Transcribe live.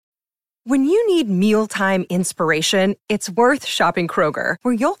When you need mealtime inspiration, it's worth shopping Kroger,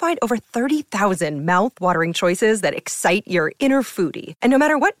 where you'll find over 30,000 mouth-watering choices that excite your inner foodie. And no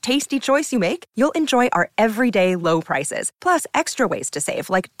matter what tasty choice you make, you'll enjoy our everyday low prices, plus extra ways to save,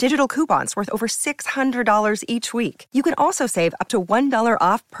 like digital coupons worth over $600 each week. You can also save up to $1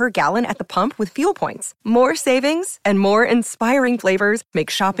 off per gallon at the pump with fuel points. More savings and more inspiring flavors make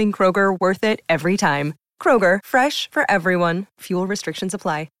shopping Kroger worth it every time. Kroger, fresh for everyone. Fuel restrictions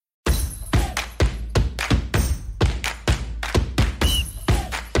apply.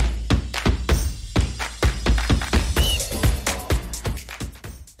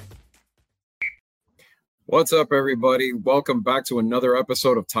 What's up, everybody? Welcome back to another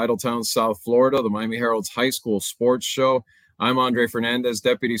episode of Titletown, South Florida, the Miami Herald's high school sports show. I'm Andre Fernandez,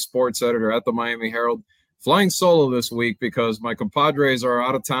 Deputy Sports Editor at the Miami Herald. Flying solo this week because my compadres are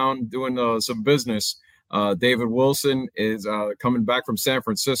out of town doing some business. David Wilson is coming back from San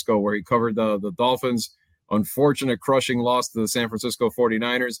Francisco, where he covered the Dolphins' unfortunate crushing loss to the San Francisco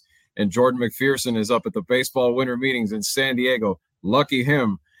 49ers. And Jordan McPherson is up at the baseball winter meetings in San Diego. Lucky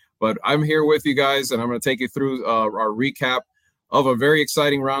him. But I'm here with you guys, and I'm going to take you through our recap of a very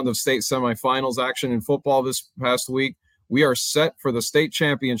exciting round of state semifinals action in football this past week. We are set for the state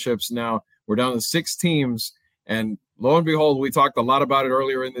championships now. We're down to 6 teams, and lo and behold, we talked a lot about it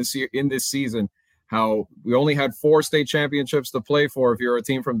earlier in this season, how we only had 4 state championships to play for if you're a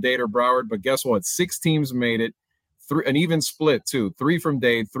team from Dade or Broward. But guess what? 6 teams made it, an even split too. 3 from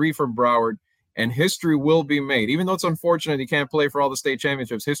Dade, 3 from Broward. And history will be made. Even though it's unfortunate you can't play for all the state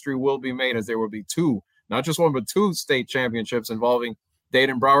championships, history will be made, as there will be 2, not just 1, but 2 state championships involving Dade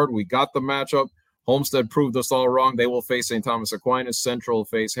and Broward. We got the matchup. Homestead proved us all wrong. They will face St. Thomas Aquinas. Central will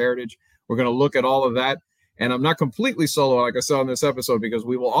face Heritage. We're going to look at all of that. And I'm not completely solo, like I said on this episode, because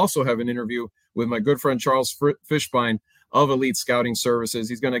we will also have an interview with my good friend Charles Fishbein of Elite Scouting Services.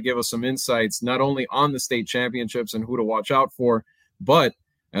 He's going to give us some insights, not only on the state championships and who to watch out for, but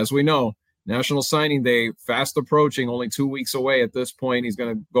as we know, National Signing Day fast approaching, only 2 weeks away at this point. He's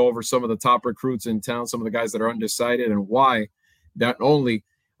going to go over some of the top recruits in town, some of the guys that are undecided, and why not only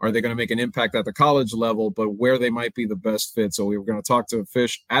are they going to make an impact at the college level, but where they might be the best fit. So we were going to talk to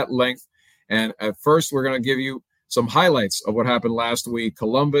Fish at length. And at first, we're going to give you some highlights of what happened last week.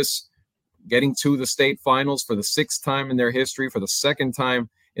 Columbus getting to the state finals for the 6th time in their history, for the 2nd time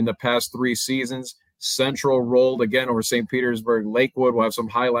in the past 3 seasons. Central rolled again over St. Petersburg. Lakewood, we'll have some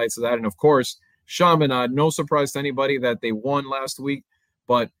highlights of that. And, of course, Chaminade, no surprise to anybody that they won last week,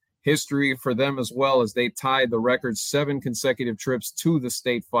 but history for them as well, as they tied the record 7 consecutive trips to the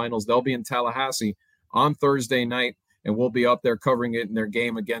state finals. They'll be in Tallahassee on Thursday night, and we'll be up there covering it in their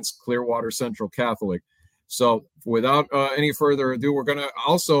game against Clearwater Central Catholic. So without any further ado, we're going to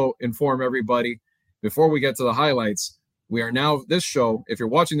also inform everybody before we get to the highlights. We are now, this show, if you're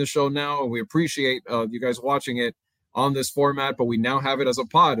watching the show now, we appreciate you guys watching it on this format, but we now have it as a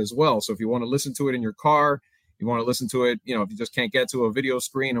pod as well. So if you want to listen to it in your car, you want to listen to it, if you just can't get to a video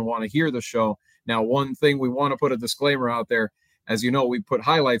screen and want to hear the show. Now, one thing we want to put a disclaimer out there, as you know, we put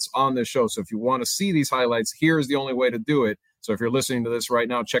highlights on this show. So if you want to see these highlights, here's the only way to do it. So if you're listening to this right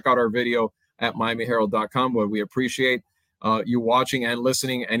now, check out our video at MiamiHerald.com, but we appreciate you watching and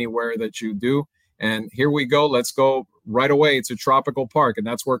listening anywhere that you do. And here we go. Let's go right away to Tropical Park, and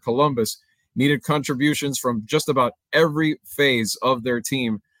that's where Columbus needed contributions from just about every phase of their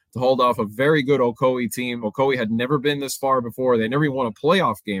team to hold off a very good Ocoee team. Ocoee had never been this far before. They never even won a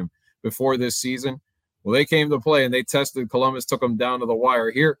playoff game before this season. Well, they came to play, and they tested Columbus, took them down to the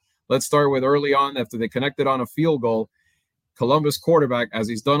wire. Here, let's start with early on after they connected on a field goal. Columbus quarterback, as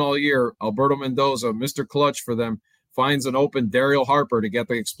he's done all year, Alberto Mendoza, Mr. Clutch for them, finds an open Daryl Harper to get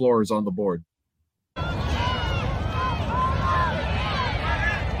the Explorers on the board.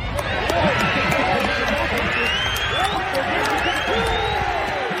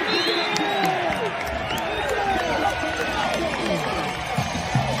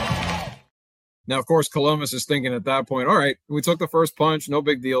 Now, of course, Columbus is thinking at that point, all right, we took the first punch, no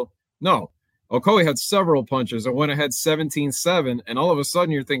big deal. No, Ocoee had several punches and went ahead 17-7, and all of a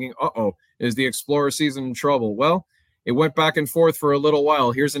sudden you're thinking, uh-oh, is the Explorer season in trouble? Well, it went back and forth for a little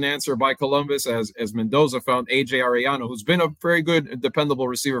while. Here's an answer by Columbus as Mendoza found A.J. Arellano, who's been a very good and dependable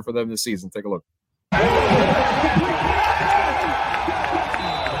receiver for them this season. Take a look.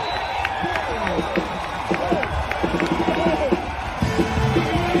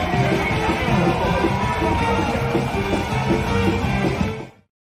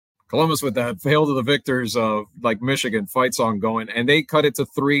 Columbus with that Hail to the Victors, like Michigan fight song going, and they cut it to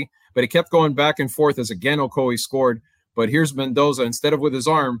 3, but it kept going back and forth as again Ocoee scored. But here's Mendoza, instead of with his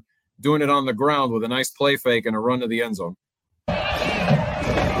arm, doing it on the ground with a nice play fake and a run to the end zone.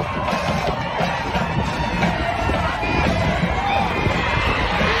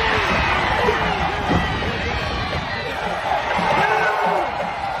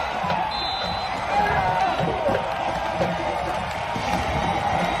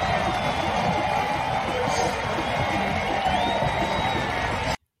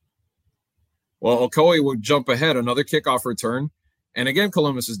 Well, Okoye would jump ahead, another kickoff return. And again,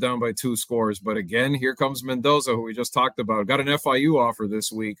 Columbus is down by 2 scores. But again, here comes Mendoza, who we just talked about. Got an FIU offer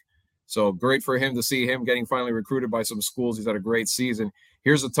this week. So great for him to see him getting finally recruited by some schools. He's had a great season.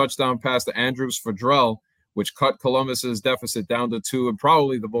 Here's a touchdown pass to Andrews Fadrell, which cut Columbus's deficit down to 2 and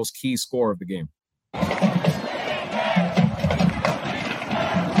probably the most key score of the game.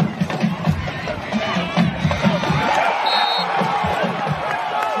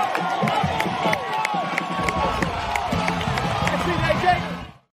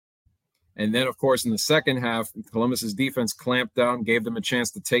 And then, of course, in the second half, Columbus's defense clamped down, gave them a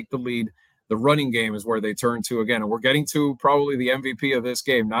chance to take the lead. The running game is where they turn to again. And we're getting to probably the MVP of this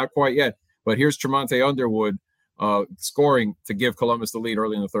game. Not quite yet, but here's Tremonte Underwood scoring to give Columbus the lead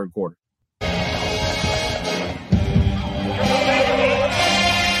early in the third quarter.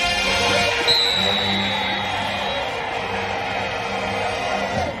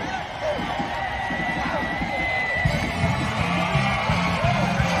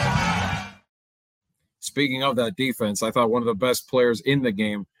 Speaking of that defense, I thought one of the best players in the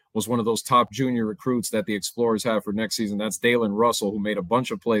game was one of those top junior recruits that the Explorers have for next season. That's Dalen Russell, who made a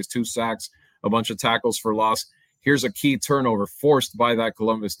bunch of plays, 2 sacks, a bunch of tackles for loss. Here's a key turnover forced by that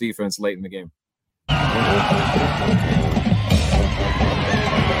Columbus defense late in the game.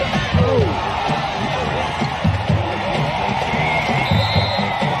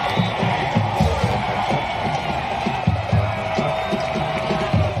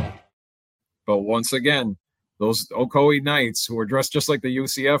 But once again, those Okoye Knights, who are dressed just like the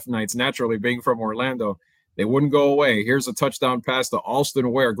UCF Knights, naturally being from Orlando, they wouldn't go away. Here's a touchdown pass to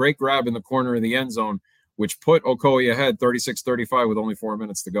Alston Ware. Great grab in the corner of the end zone, which put Okoye ahead 36-35 with only 4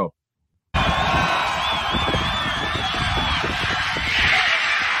 minutes to go.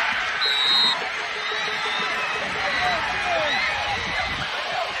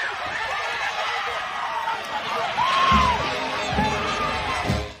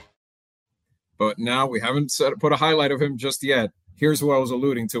 But now we haven't put a highlight of him just yet. Here's who I was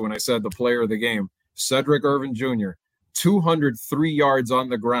alluding to when I said the player of the game. Cedric Irvin Jr., 203 yards on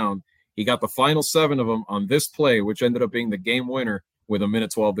the ground. He got the final 7 of them on this play, which ended up being the game winner with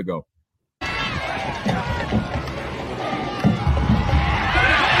 1:12 to go.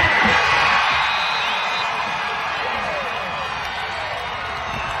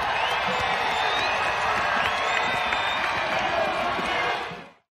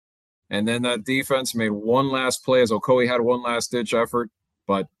 And then that defense made one last play as Okoye had one last-ditch effort,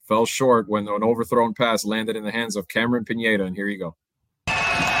 but fell short when an overthrown pass landed in the hands of Cameron Pineda, and here you go.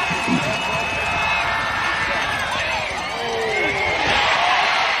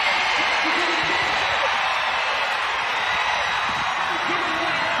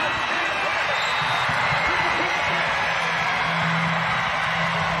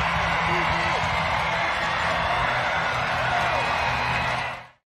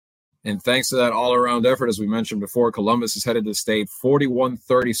 And thanks to that all-around effort, as we mentioned before, Columbus is headed to state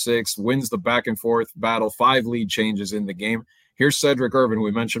 41-36, wins the back-and-forth battle, 5 lead changes in the game. Here's Cedric Irvin, who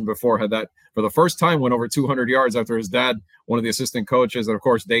we mentioned before, had that for the first time, went over 200 yards after his dad, one of the assistant coaches, and, of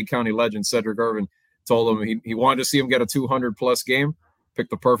course, Dade County legend Cedric Irvin, told him he wanted to see him get a 200-plus game. Picked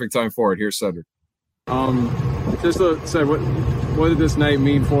the perfect time for it. Here's Cedric. Just to say, what did this night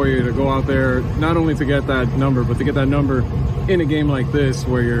mean for you to go out there, not only to get that number, but to get that number in a game like this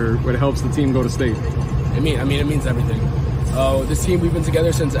where it helps the team go to state? It means everything. This team, we've been together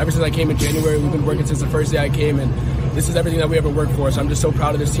ever since I came in January. We've been working since the first day I came, and this is everything that we ever worked for. So I'm just so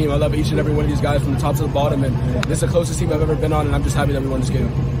proud of this team. I love each and every one of these guys from the top to the bottom, and this is the closest team I've ever been on, and I'm just happy that we won this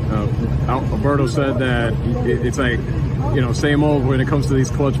game. Alberto said that it's like, same old when it comes to these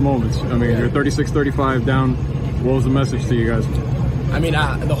clutch moments. I mean, you're 36-35 down. What was the message to you guys? I mean,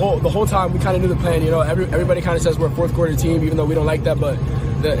 the whole time we kind of knew the plan. Everybody kind of says we're a fourth quarter team, even though we don't like that. But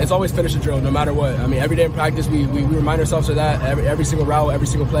it's always finish the drill, no matter what. I mean, every day in practice, we remind ourselves of that. Every single route, every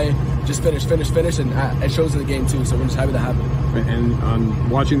single play, just finish, and it shows in the game too. So we're just happy that happened. And on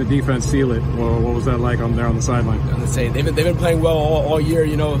watching the defense seal it, what was that like on there on the sideline? Let's say they've been playing well all year.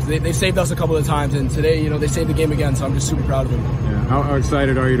 They saved us a couple of times, and today, they saved the game again. So I'm just super proud of them. Yeah. How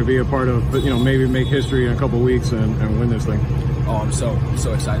excited are you to be a part of, maybe make history in a couple of weeks and win this thing? Oh, I'm so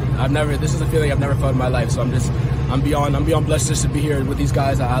excited. This is a feeling I've never felt in my life. So I'm beyond blessed just to be here with these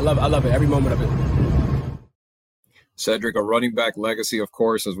guys. I love it, every moment of it. Cedric, a running back legacy, of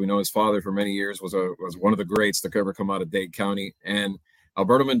course, as we know, his father for many years was one of the greats to ever come out of Dade County. And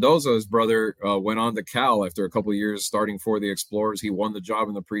Alberto Mendoza, his brother, went on to Cal after a couple of years starting for the Explorers. He won the job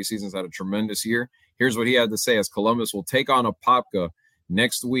in the preseasons, had a tremendous year. Here's what he had to say as Columbus will take on Apopka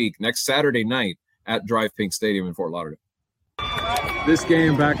next Saturday night at Drive Pink Stadium in Fort Lauderdale. this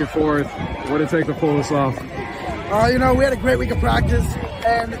game back and forth, what did it take to pull this off? We had a great week of practice,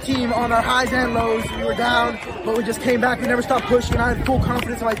 and the team on our highs and lows, we were down, but we just came back. We never stopped pushing. I had full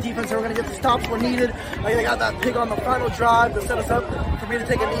confidence in my defense that we're going to get the stops where needed. Like, they got that pick on the final drive to set us up for me to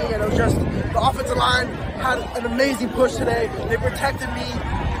take a knee, and it was just the offensive line had an amazing push today. They protected me.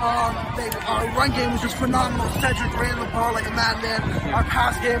 Our run game was just phenomenal. Cedric ran the ball like a madman. Our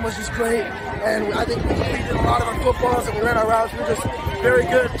pass game was just great, and I think we completed a lot of our footballs and we ran our routes. We were just very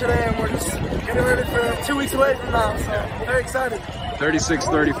good today, and we're just getting ready for 2 weeks away from now. So very excited.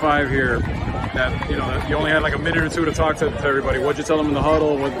 36-35 here. That you only had like a minute or two to talk to everybody. What'd you tell them in the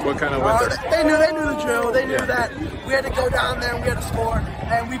huddle? What kind of went there? They knew the drill. They knew that we had to go down there and we had to score.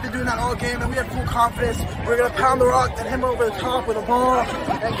 And we've been doing that all game, and we had full confidence. We were going to pound the rock, then hit him over the top with a ball,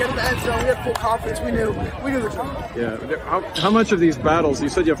 and get him the end zone. We had full confidence. We knew the drill. Yeah. How much of these battles, you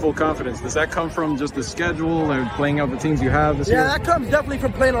said you have full confidence, does that come from just the schedule and playing out the teams you have this year? Yeah, that comes definitely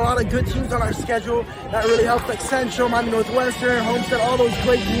from playing a lot of good teams on our schedule. That really helped, like Central, Miami Northwestern, Homestead, all those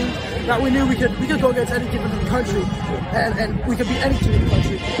great teams that we knew we could go against any team in the country, and we could beat any team in the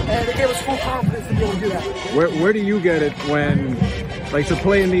country. And it gave us full confidence to be able to do that. Where do you get it when, like, to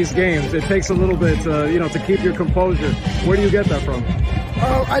play in these games? It takes a little bit, to keep your composure. Where do you get that from?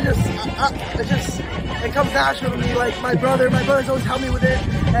 Oh, it comes natural to me. Like my brothers always help me with it,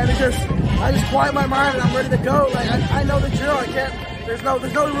 and I just quiet my mind and I'm ready to go. Like I know the drill. There's no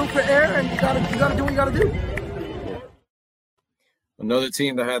room for error, and you gotta do what you gotta do. Another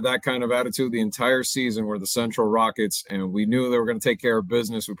team that had that kind of attitude the entire season were the Central Rockets, and we knew they were going to take care of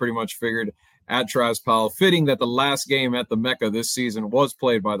business. We pretty much figured at Travis Powell, fitting that the last game at the Mecca this season was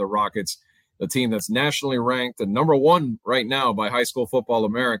played by the Rockets, the team that's nationally ranked and number one right now by High School Football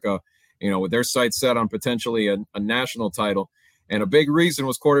America, with their sights set on potentially a national title. And a big reason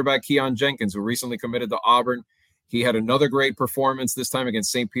was quarterback Keon Jenkins, who recently committed to Auburn. He had another great performance, this time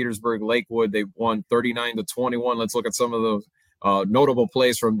against St. Petersburg Lakewood. They won 39-21. Let's look at some of those notable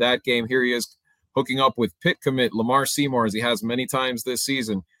plays from that game. Here he is hooking up with Pitt commit Lamar Seymour, as he has many times this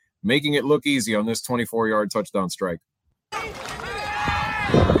season, making it look easy on this 24-yard touchdown strike.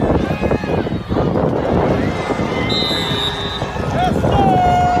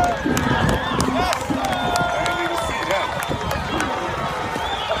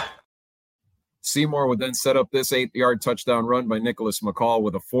 Seymour would then set up this 8-yard touchdown run by Nicholas McCall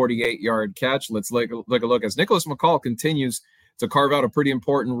with a 48-yard catch. Let's take a look as Nicholas McCall continues to carve out a pretty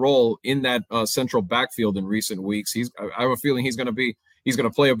important role in that central backfield in recent weeks. I have a feeling he's going to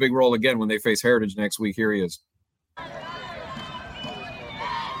play a big role again when they face Heritage next week. Here he is.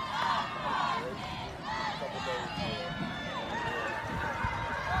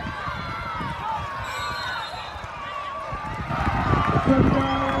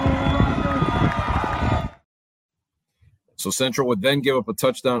 So Central would then give up a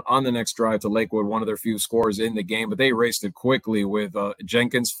touchdown on the next drive to Lakewood, one of their few scores in the game, but they erased it quickly with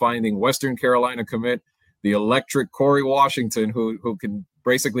Jenkins finding Western Carolina commit, the electric Corey Washington, who can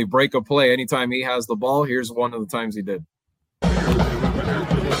basically break a play anytime he has the ball. Here's one of the times he did.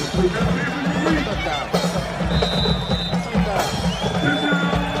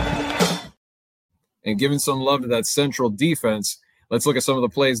 And giving some love to that Central defense, let's look at some of the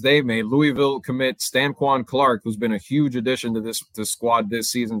plays they made. Louisville commit Stanquan Clark, who's been a huge addition to this squad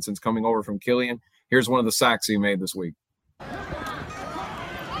this season since coming over from Killian. Here's one of the sacks he made this week.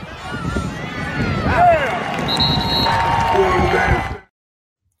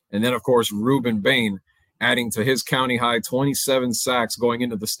 And then, of course, Ruben Bain adding to his county high 27 sacks going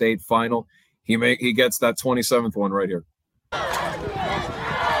into the state final. He gets that 27th one right here.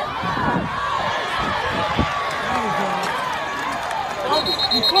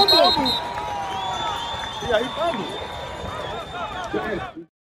 He fumbled.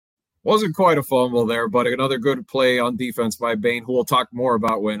 Wasn't quite a fumble there, but another good play on defense by Bain, who we'll talk more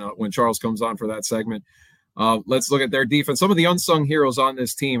about when Charles comes on for that segment. Let's look at their defense. Some of the unsung heroes on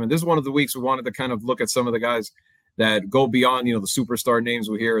this team, and this is one of the weeks we wanted to kind of look at some of the guys that go beyond, the superstar names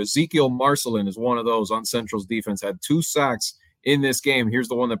we hear. Ezekiel Marcelin is one of those on Central's defense, had 2 sacks in this game. Here's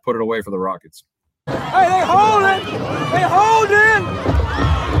the one that put it away for the Rockets. Hey, they holding! They holding!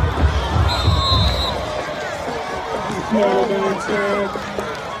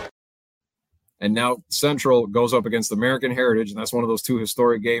 And now Central goes up against American Heritage, and that's one of those 2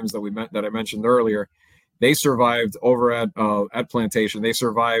 historic games that I mentioned earlier. They survived over at Plantation. They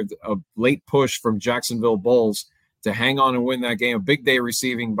survived a late push from Jacksonville Bulls to hang on and win that game. A big day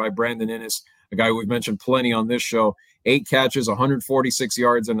receiving by Brandon Innes, a guy we've mentioned plenty on this show. 8 catches, 146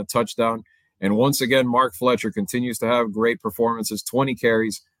 yards, and a touchdown. And once again, Mark Fletcher continues to have great performances, 20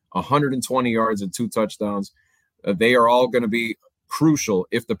 carries, 120 yards, and 2 touchdowns. They are all going to be crucial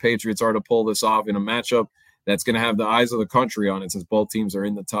if the Patriots are to pull this off in a matchup that's going to have the eyes of the country on it, since both teams are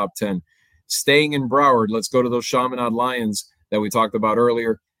in the top 10. Staying in Broward, let's go to those Chaminade Lions that we talked about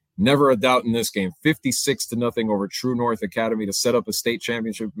earlier. Never a doubt in this game. 56-0 over True North Academy to set up a state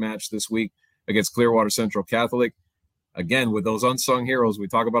championship match this week against Clearwater Central Catholic. Again, with those unsung heroes, we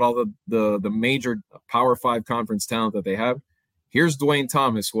talk about all the major Power 5 conference talent that they have. Here's Dwayne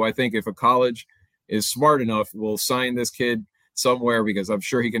Thomas, who I think if a college is smart enough will sign this kid somewhere, because I'm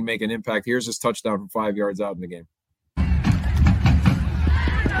sure he can make an impact. Here's his touchdown from 5 yards out in the game.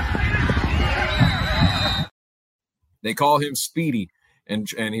 They call him Speedy, and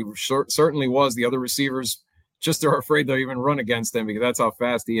he certainly was. The other receivers just are afraid to even run against him because that's how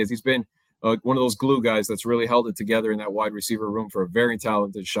fast he is. He's been one of those glue guys that's really held it together in that wide receiver room for a very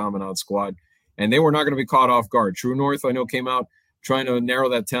talented Chaminade squad. And they were not going to be caught off guard. True North, I know, came out trying to narrow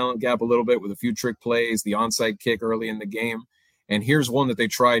that talent gap a little bit with a few trick plays, the onside kick early in the game. And here's one that they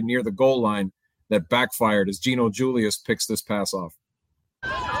tried near the goal line that backfired as Gino Julius picks this pass off.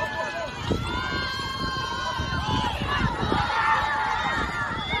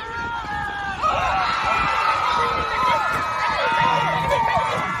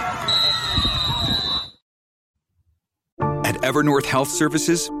 At Evernorth Health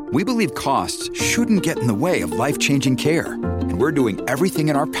Services, we believe costs shouldn't get in the way of life-changing care, and we're doing everything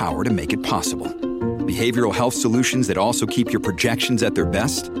in our power to make it possible. Behavioral health solutions that also keep your projections at their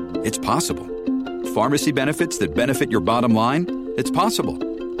best? It's possible. Pharmacy benefits that benefit your bottom line? It's possible.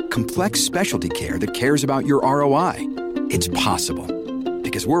 Complex specialty care that cares about your ROI? It's possible.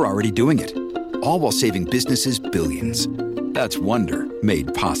 Because we're already doing it. All while saving businesses billions. That's Wonder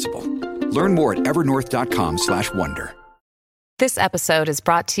made possible. Learn more at evernorth.com/wonder. This episode is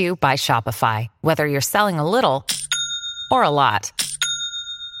brought to you by Shopify. Whether you're selling a little or a lot,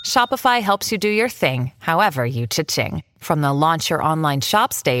 Shopify helps you do your thing, however you cha-ching. From the launch your online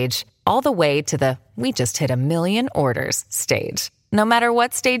shop stage, all the way to the we just hit 1 million orders stage. No matter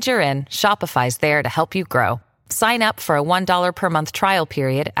what stage you're in, Shopify's there to help you grow. Sign up for a $1 per month trial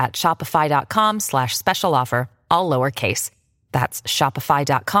period at shopify.com/special offer, all lowercase. That's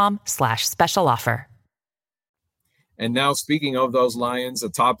shopify.com/special offer. And now, speaking of those Lions, a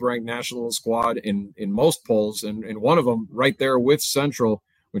top-ranked national squad in most polls, and one of them right there with Central,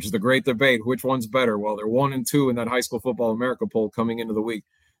 which is the great debate. Which one's better? Well, they're 1 and 2 in that High School Football America poll coming into the week.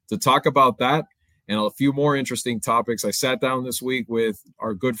 To talk about that and a few more interesting topics, I sat down this week with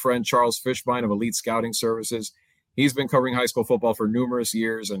our good friend Charles Fishbein of Elite Scouting Services. He's been covering high school football for numerous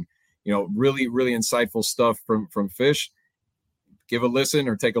years, and really, really insightful stuff from Fish. Give a listen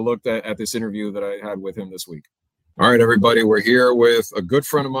or take a look at this interview that I had with him this week. All right, everybody, we're here with a good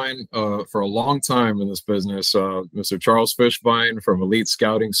friend of mine for a long time in this business, Mr. Charles Fishbein from Elite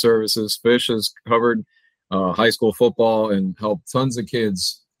Scouting Services. Fish has covered high school football and helped tons of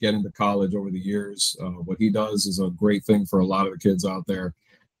kids get into college over the years. What he does is a great thing for a lot of the kids out there.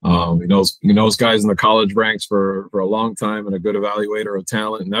 He knows guys in the college ranks for a long time and a good evaluator of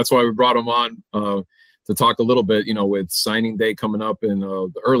talent. And that's why we brought him on to talk a little bit, with signing day coming up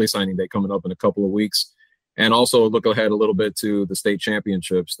the early signing day coming up in a couple of weeks. And also look ahead a little bit to the state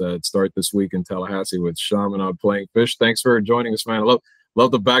championships that start this week in Tallahassee with Chaminade playing. Fish, thanks for joining us, man. I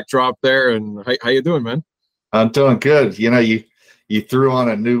love the backdrop there. And how you doing, man? I'm doing good. You threw on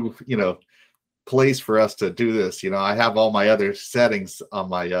a new, place for us to do this. I have all my other settings on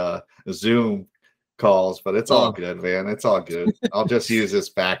my Zoom calls, but it's all good, man. It's all good. I'll just use this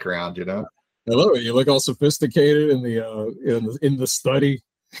background, Hello, you look all sophisticated in the study.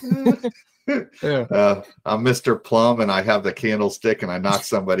 Yeah. I'm Mr. Plum, and I have the candlestick, and I knock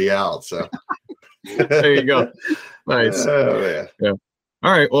somebody out. So there you go. Nice. Yeah.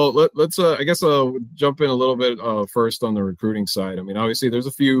 All right. Well, let's. I guess I'll jump in a little bit first on the recruiting side. I mean, obviously, there's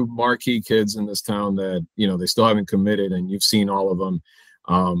a few marquee kids in this town that they still haven't committed, and you've seen all of them.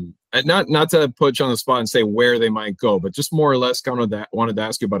 And not to put you on the spot and say where they might go, but just more or less wanted to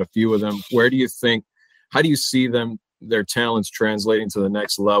ask you about a few of them. How do you see their talents translating to the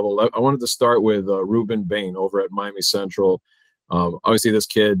next level? I wanted to start with Ruben Bain over at Miami Central. Obviously, this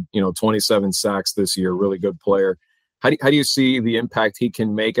kid, 27 sacks this year, really good player. How do you see the impact he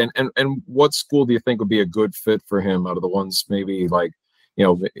can make, and what school do you think would be a good fit for him out of the ones maybe that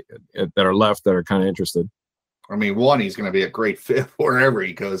are left that are kind of interested? I mean, he's going to be a great fit wherever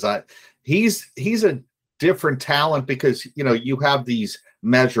he goes. He's a different talent because you have these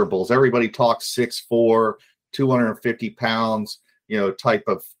measurables. Everybody talks 6'4", 250 pounds, type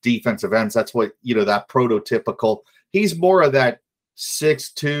of defensive ends. That's what, that prototypical. He's more of that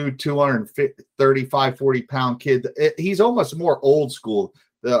 6'2", 235, 40 pound kid. He's almost more old school.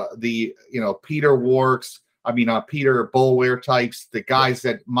 The Peter Warks, Peter Boulware types, the guys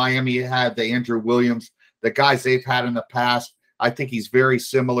that Miami had, the Andrew Williams, the guys they've had in the past. I think he's very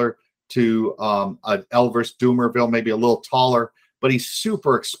similar to Elvis Dumerville, maybe a little taller, but he's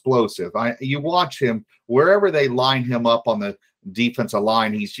super explosive. You watch him wherever they line him up on the defensive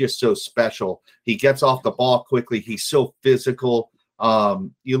line, he's just so special. He gets off the ball quickly. He's so physical.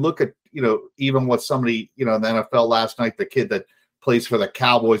 You look at, even what somebody, in the NFL last night, the kid that plays for the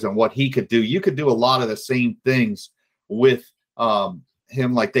Cowboys and what he could do. You could do a lot of the same things with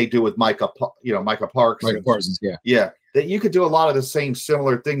him like they do with Micah Parsons. Micah Parsons, yeah. Yeah. That you could do a lot of the same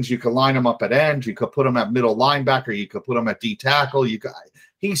similar things. You could line him up at end. You could put him at middle linebacker. You could put him at D tackle.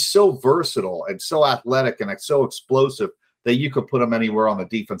 He's so versatile and so athletic and so explosive that you could put him anywhere on the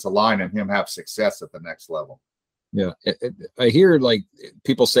defensive line and him have success at the next level. Yeah, I hear like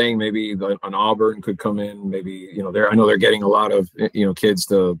people saying maybe an Auburn could come in. Maybe I know they're getting a lot of kids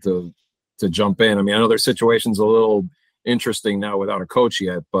to jump in. I mean, I know their situation's a little interesting now without a coach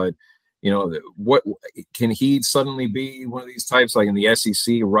yet, but what can he suddenly be one of these types like in the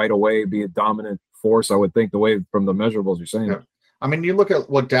SEC right away, be a dominant force? I would think the way from the measurables you're saying. Yeah. I mean, you look at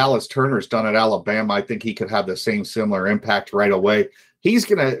what Dallas Turner's done at Alabama. I think he could have the same similar impact right away. He's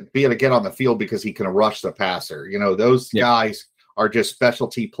going to be able to get on the field because he can rush the passer. Those guys are just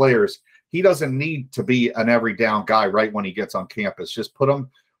specialty players. He doesn't need to be an every down guy right when he gets on campus. Just put him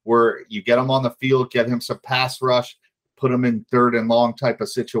where you get him on the field, get him some pass rush, put him in third and long type of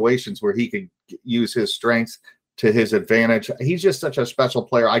situations where he can use his strengths to his advantage. He's just such a special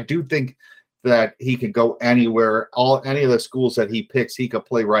player. I do think that he can go anywhere. Any of the schools that he picks, he could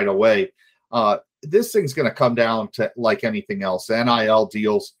play right away. This thing's going to come down to like anything else. NIL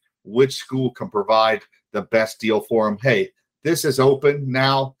deals, which school can provide the best deal for him. Hey, this is open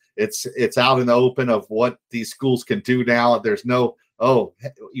now. It's out in the open of what these schools can do now. There's no,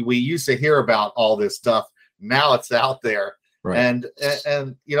 we used to hear about all this stuff. Now it's out there. Right.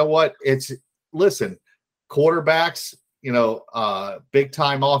 And you know what? Listen, quarterbacks, big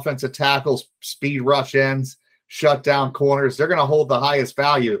time offensive tackles, speed rush ends, shut down corners. They're going to hold the highest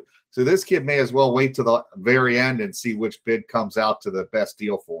value. So this kid may as well wait to the very end and see which bid comes out to the best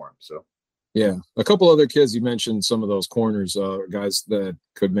deal for him. So, yeah, a couple other kids, you mentioned some of those corners, guys that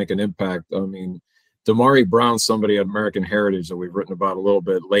could make an impact. I mean, Damari Brown, somebody at American Heritage that we've written about a little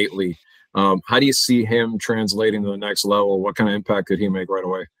bit lately. How do you see him translating to the next level? What kind of impact could he make right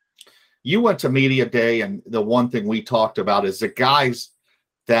away? You went to media day, and the one thing we talked about is the guys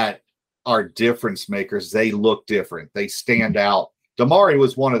that are difference makers. They look different. They stand out. Damari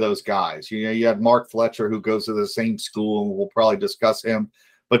was one of those guys. You had Mark Fletcher, who goes to the same school, and we'll probably discuss him.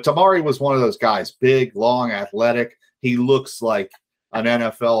 But Damari was one of those guys, big, long, athletic. He looks like an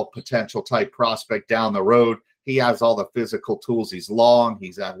NFL potential type prospect down the road. He has all the physical tools. He's long.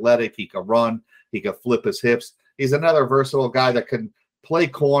 He's athletic. He can run. He can flip his hips. He's another versatile guy that can play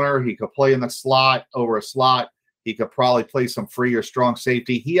corner. He could play in the slot, over a slot. He could probably play some free or strong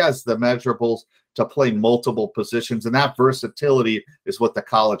safety. He has the measurables to play multiple positions, and that versatility is what the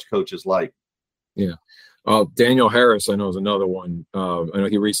college coaches like. Yeah. Daniel Harris, I know, is another one. I know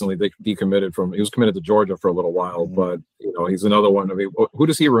he recently decommitted he was committed to Georgia for a little while, but he's another one. I mean, who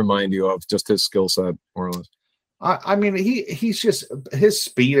does he remind you of? Just his skill set, more or less. I mean, he's just, his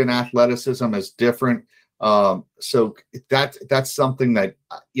speed and athleticism is different. So that's something that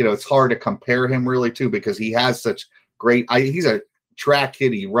it's hard to compare him really to, because he has such great. He's a track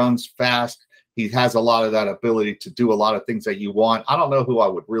kid. He runs fast. He has a lot of that ability to do a lot of things that you want. I don't know who I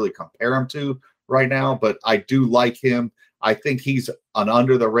would really compare him to right now, but I do like him. I think he's an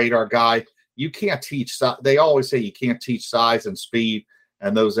under the radar guy. You can't teach. They always say you can't teach size and speed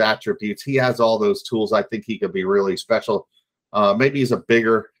and those attributes. He has all those tools. I think he could be really special. Maybe he's a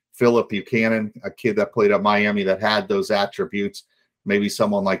bigger Phillip Buchanan, a kid that played at Miami that had those attributes. Maybe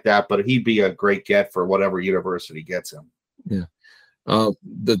someone like that, but he'd be a great get for whatever university gets him. Yeah.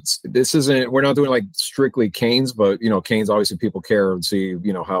 This isn't, we're not doing like strictly Canes, but Canes, obviously people care and see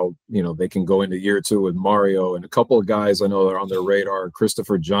how they can go into year two with Mario and a couple of guys I know that are on their radar.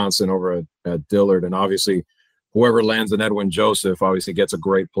 Christopher Johnson over at Dillard, and obviously whoever lands in Edwin Joseph obviously gets a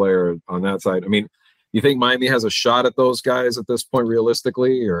great player on that side. I mean, you think Miami has a shot at those guys at this point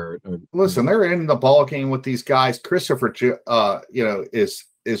realistically, or listen, they're in the ball game with these guys. Christopher is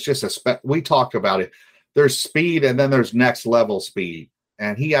just we talked about it. There's speed, and then there's next level speed.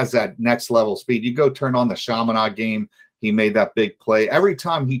 And he has that next level speed. You go turn on the Chaminade game. He made that big play. Every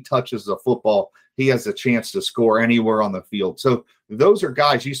time he touches the football, he has a chance to score anywhere on the field. So those are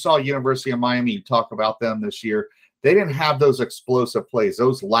guys. You saw University of Miami, you talk about them this year. They didn't have those explosive plays.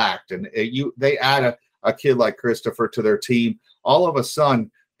 Those lacked. And they add a kid like Christopher to their team. All of a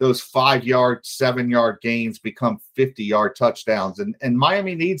sudden, those 5-yard, 7-yard gains become 50-yard touchdowns. And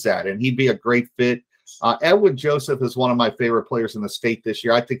Miami needs that, and he'd be a great fit. Edwin Joseph is one of my favorite players in the state this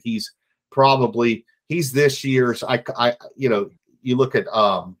year. I think he's this year's. You look at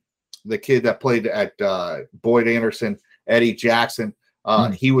the kid that played at Boyd Anderson, Eddie Jackson.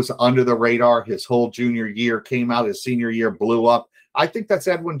 He was under the radar his whole junior year, came out his senior year, blew up. I think that's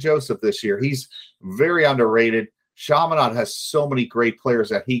Edwin Joseph this year. He's very underrated. Chaminade has so many great players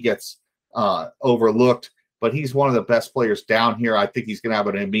that he gets overlooked, but he's one of the best players down here. I think he's going to have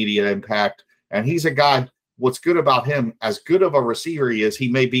an immediate impact. And he's a guy, what's good about him, as good of a receiver he is, he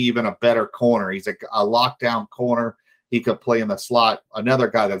may be even a better corner. He's a lockdown corner. He could play in the slot. Another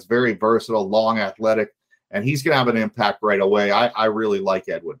guy that's very versatile, long, athletic, and he's going to have an impact right away. I really like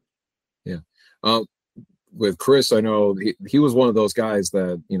Edwin. Yeah. With Chris, I know he was one of those guys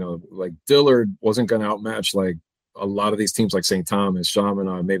that, like Dillard wasn't going to outmatch like a lot of these teams like St. Thomas,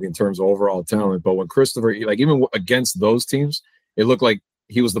 Chaminade, maybe in terms of overall talent. But when Christopher, like even against those teams, it looked like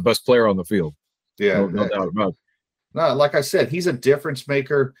he was the best player on the field. Yeah, no doubt about it. No, like I said, he's a difference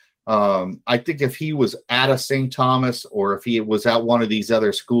maker. I think if he was at a St. Thomas or if he was at one of these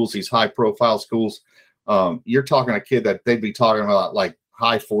other schools, these high-profile schools, you're talking a kid that they'd be talking about like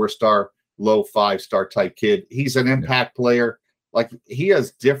high 4-star, low 5-star type kid. He's an impact player. Like he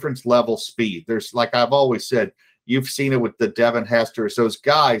has difference level speed. There's, like I've always said, you've seen it with the Devin Hesters, those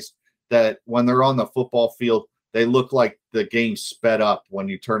guys that when they're on the football field, they look like the game sped up when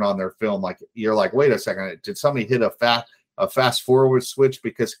you turn on their film. Like you're like, wait a second, did somebody hit a fast forward switch?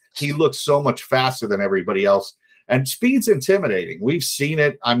 Because he looks so much faster than everybody else. And speed's intimidating. We've seen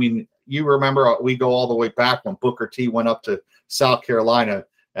it. I mean, you remember we go all the way back when Booker T went up to South Carolina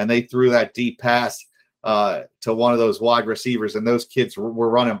and they threw that deep pass to one of those wide receivers, and those kids were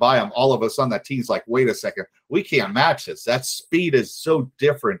running by him. All of a sudden, that team's like, wait a second, we can't match this. That speed is so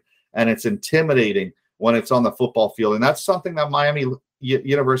different, and it's intimidating when it's on the football field. And that's something that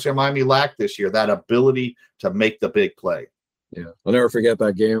University of Miami lacked this year, that ability to make the big play. Yeah, I'll never forget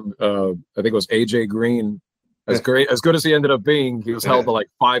that game. I think it was AJ Green. As good as he ended up being, he was held to like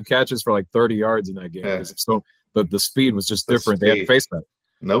 5 catches for like 30 yards in that game. Yeah. So the speed was just different. They had to face that.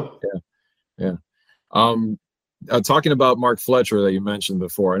 Nope. Yeah. Talking about Mark Fletcher that you mentioned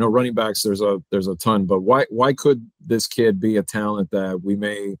before, I know running backs there's a ton, but why could this kid be a talent that we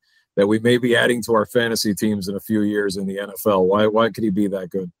may be adding to our fantasy teams in a few years in the NFL? Why could he be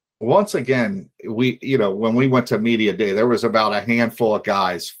that good? Once again, when we went to media day, there was about a handful of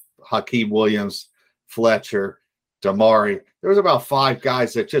guys: Hakeem Williams, Fletcher, Damari. There was about 5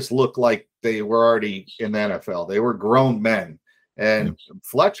 guys that just looked like they were already in the NFL. They were grown men. And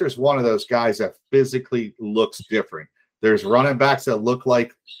Fletcher's one of those guys that physically looks different. There's running backs that look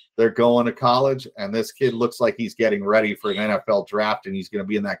like they're going to college, and this kid looks like he's getting ready for an NFL draft, and he's going to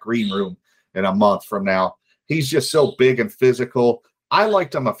be in that green room in a month from now. He's just so big and physical. I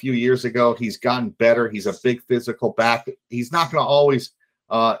liked him a few years ago. He's gotten better. He's a big physical back. He's not going to always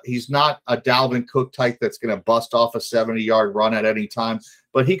he's not a Dalvin Cook type that's going to bust off a 70-yard run at any time,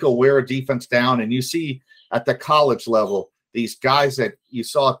 but he could wear a defense down. And you see at the college level, these guys that you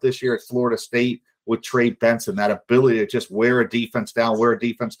saw it this year at Florida State with Trey Benson, that ability to just wear a defense down,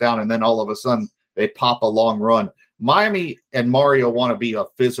 and then all of a sudden they pop a long run. Miami and Mario want to be a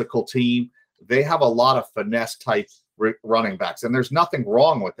physical team. They have a lot of finesse type running backs, and there's nothing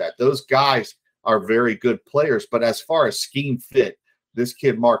wrong with that. Those guys are very good players, but as far as scheme fit, this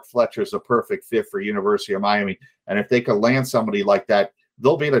kid, Mark Fletcher, is a perfect fit for University of Miami. And if they could land somebody like that,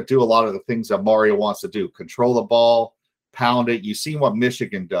 they'll be able to do a lot of the things that Mario wants to do: control the ball, pound it. You've seen what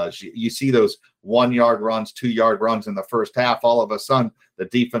Michigan does. You see those 1-yard runs, 2-yard runs in the first half. All of a sudden, the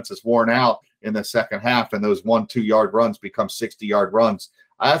defense is worn out in the second half, and those 1-2-yard runs become 60-yard runs.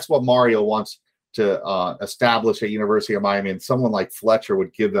 That's what Mario wants to establish at University of Miami, and someone like Fletcher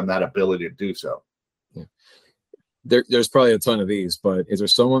would give them that ability to do so. Yeah. There's probably a ton of these, but is there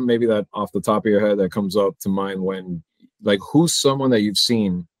someone maybe that off the top of your head that comes up to mind when, like, who's someone that you've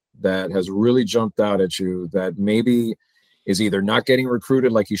seen that has really jumped out at you that maybe is either not getting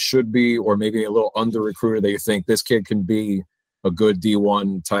recruited like he should be, or maybe a little under recruited that you think this kid can be a good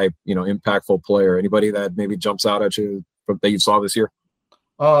D1 type, impactful player? Anybody that maybe jumps out at you that you saw this year?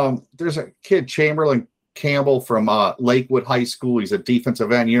 There's a kid, Chamberlain Campbell from Lakewood High School. He's a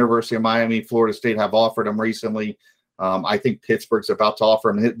defensive end. University of Miami, Florida State have offered him recently. I think Pittsburgh's about to offer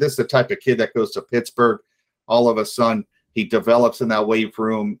him. This is the type of kid that goes to Pittsburgh. All of a sudden, he develops in that weight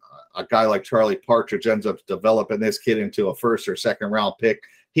room. A guy like Charlie Partridge ends up developing this kid into a 1st or 2nd round pick.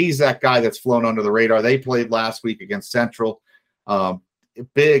 He's that guy that's flown under the radar. They played last week against Central.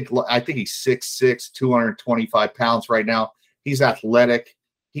 Big, I think he's 6'6", 225 pounds right now. He's athletic.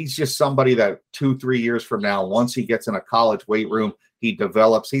 he's just somebody that 2-3 years from now, once he gets in a college weight room, he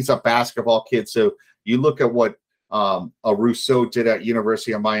develops. He's a basketball kid. So you look at what a Rousseau did at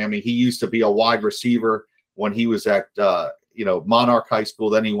University of Miami. He used to be a wide receiver when he was at Monarch High School.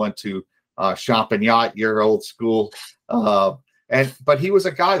 Then he went to Champagnat, your old school. But he was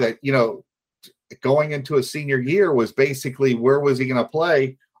a guy that, going into a senior year was basically, where was he going to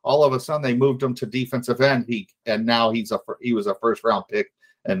play? All of a sudden they moved him to defensive end. Now he was a first round pick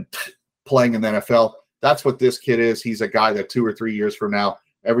and playing in the NFL. That's what this kid is. He's a guy that 2 or 3 years from now,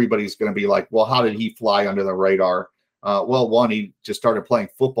 everybody's going to be like, well, how did he fly under the radar? One, he just started playing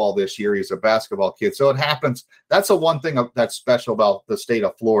football this year. He's a basketball kid. So it happens. That's the one thing that's special about the state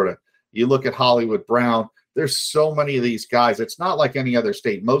of Florida. You look at Hollywood Brown, there's so many of these guys. It's not like any other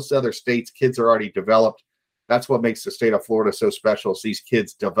state. Most other states, kids are already developed. That's what makes the state of Florida so special, is these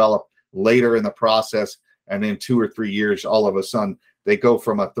kids develop later in the process. And in 2 or 3 years, all of a sudden, they go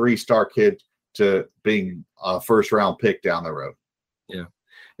from a 3-star kid to being a first-round pick down the road. Yeah.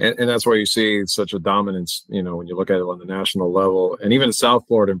 And that's why you see such a dominance, when you look at it on the national level, and even South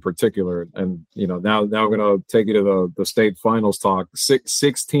Florida in particular. And, now I'm going to take you to the state finals talk.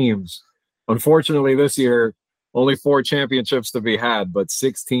 Six teams. Unfortunately, this year, only 4 championships to be had, but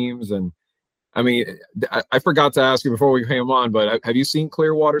 6 teams. And I mean, I forgot to ask you before we came on, but have you seen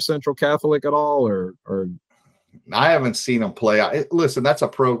Clearwater Central Catholic at all, or? I haven't seen them play. Listen, that's a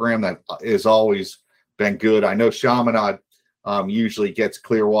program that has always been good. I know Chaminade usually gets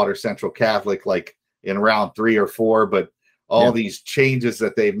Clearwater Central Catholic like in round 3 or 4, but these changes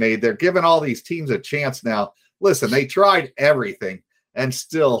that they've made, they're giving all these teams a chance now. Listen, they tried everything, and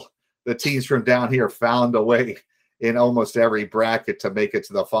still the teams from down here found a way in almost every bracket to make it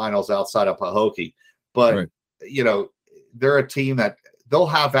to the finals outside of Pahokee. But, they're a team that they'll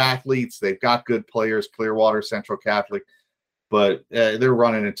have athletes. They've got good players, Clearwater Central Catholic, but they're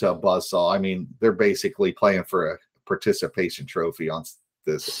running into a buzzsaw. I mean, they're basically playing for a participation trophy on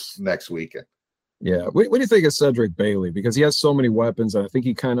this next weekend. Yeah. What do you think of Cedric Bailey? Because he has so many weapons. And I think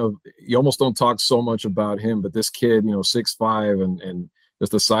you almost don't talk so much about him, but this kid, 6'5", and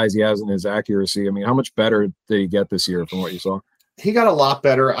just the size he has and his accuracy. I mean, how much better did he get this year from what you saw? He got a lot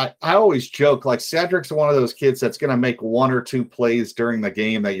better. I always joke, like, Cedric's one of those kids that's going to make 1 or 2 plays during the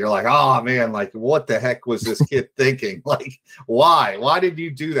game that you're like, oh man, like, what the heck was this kid thinking? Like, why did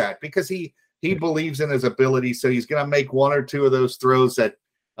you do that? Because he believes in his ability. So he's going to make 1 or 2 of those throws that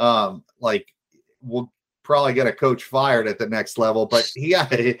will probably get a coach fired at the next level. But he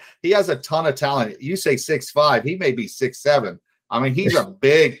has a ton of talent. You say 6'5", he may be 6'7". I mean, he's a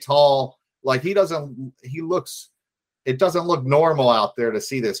big, tall, like, it doesn't look normal out there to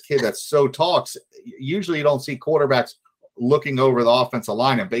see this kid that's so tall. Usually you don't see quarterbacks looking over the offensive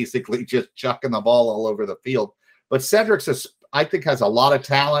line and basically just chucking the ball all over the field. But Cedric's, I think, has a lot of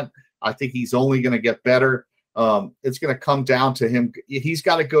talent. I think he's only going to get better. It's going to come down to him. He's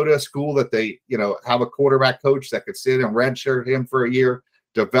got to go to a school that they, have a quarterback coach that could sit and redshirt him for a year,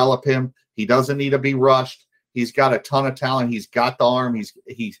 develop him. He doesn't need to be rushed. He's got a ton of talent. He's got the arm.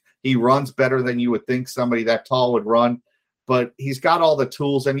 He runs better than you would think somebody that tall would run, but he's got all the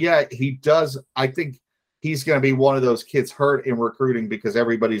tools. And he does. I think he's going to be one of those kids hurt in recruiting, because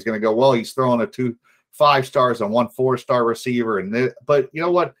everybody's going to go, well, he's throwing 2 5-stars and 1 4-star receiver. But you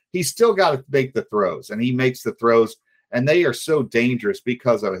know what? He's still got to make the throws, and he makes the throws, and they are so dangerous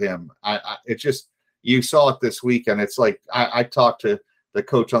because of him. You saw it this weekend. It's like, I talked to the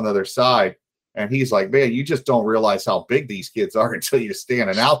coach on the other side, and he's like, man, you just don't realize how big these kids are until you're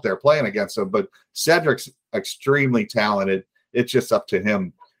standing out there playing against them. But Cedric's extremely talented. It's just up to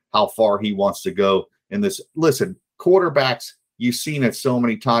him how far he wants to go in this. Listen, quarterbacks, you've seen it so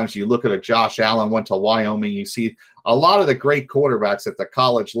many times. You look at a Josh Allen, went to Wyoming. You see a lot of the great quarterbacks at the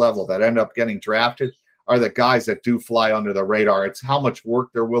college level that end up getting drafted are the guys that do fly under the radar. It's how much work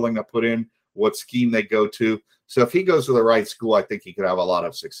they're willing to put in, what scheme they go to. So if he goes to the right school, I think he could have a lot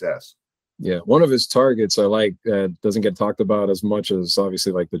of success. Yeah, one of his targets I like doesn't get talked about as much as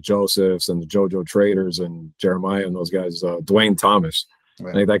obviously like the Josephs and the JoJo Traders and Jeremiah and those guys. Dwayne Thomas,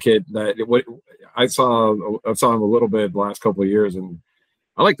 I think that kid. I saw him a little bit the last couple of years, and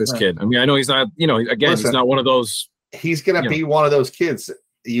I like this kid. I mean, I know he's not. He's not one of those. He's going to be one of those kids.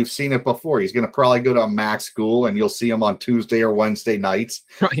 You've seen it before. He's going to probably go to a MAC school, and you'll see him on Tuesday or Wednesday nights,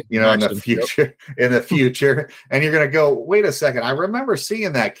 right, in the future. And you're going to go, wait a second. I remember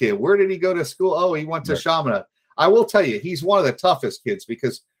seeing that kid. Where did he go to school? Oh, he went to Chaminade. I will tell you, he's one of the toughest kids,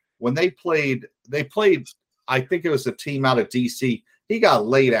 because when they played, I think it was a team out of DC. He got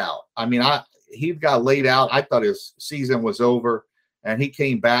laid out. I mean, he got laid out. I thought his season was over, and he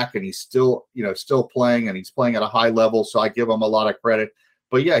came back, and he's still playing, and he's playing at a high level. So I give him a lot of credit.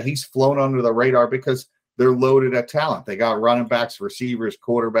 But yeah, he's flown under the radar because they're loaded at talent. They got running backs, receivers,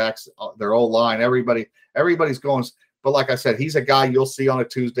 quarterbacks, their whole line. Everybody's going. But like I said, he's a guy you'll see on a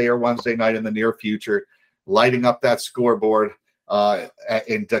Tuesday or Wednesday night in the near future, lighting up that scoreboard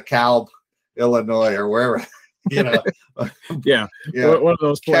in DeKalb, Illinois, or wherever. Yeah. One of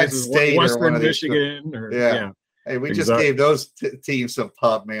those places, Western Michigan. Yeah. Hey, we just gave those teams some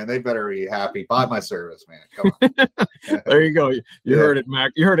pub, man. They better be happy. Buy my service, man. Come on. There you go. You heard it,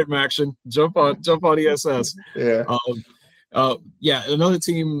 Mac. You heard it, Maction. Jump on ESS. Yeah. Another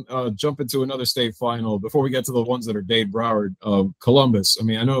team jump into another state final before we get to the ones that are Dade Broward. Columbus. I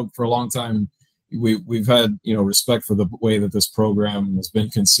mean, I know for a long time we've had respect for the way that this program has been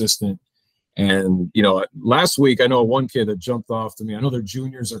consistent. And, last week, I know one kid that jumped off to me. I know their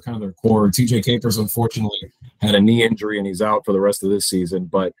juniors are kind of their core. TJ Capers, unfortunately, had a knee injury and he's out for the rest of this season.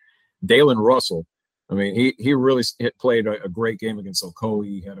 But Dalen Russell, I mean, he really played a great game against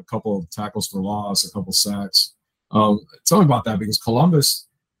Ocoee. He had a couple of tackles for loss, a couple sacks. Tell me about that, because Columbus,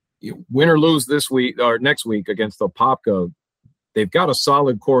 win or lose this week or next week against Apopka, they've got a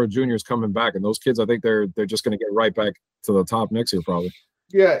solid core of juniors coming back. And those kids, I think they're just going to get right back to the top next year probably.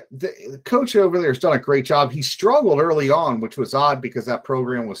 Yeah, the coach over there has done a great job. He struggled early on, which was odd because that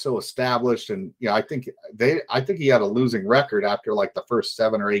program was so established. And I think he had a losing record after like the first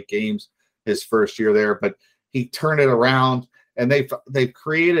 7 or 8 games his first year there. But he turned it around, and they've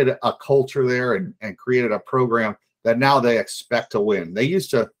created a culture there and created a program that now they expect to win. They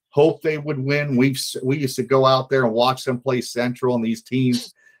used to hope they would win. We used to go out there and watch them play Central and these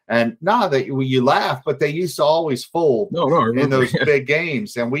teams. And you laugh, but they used to always fold in those big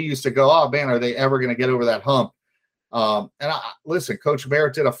games. And we used to go, oh, man, are they ever going to get over that hump? Listen, Coach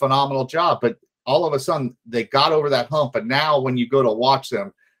Merritt did a phenomenal job, but all of a sudden they got over that hump. And now when you go to watch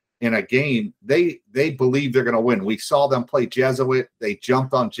them in a game, they believe they're going to win. We saw them play Jesuit. They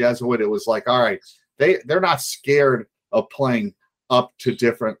jumped on Jesuit. It was like, all right, they're not scared of playing up to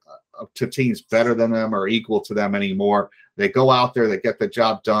teams better than them or equal to them anymore. They go out there, they get the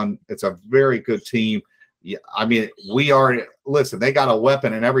job done. It's a very good team. Yeah, I mean, they got a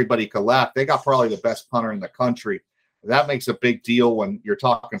weapon and everybody could laugh. They got probably the best punter in the country. That makes a big deal when you're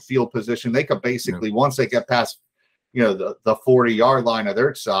talking field position. They could basically, once they get past, the 40-yard line of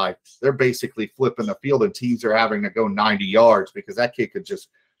their side, they're basically flipping the field, and teams are having to go 90 yards because that kid could just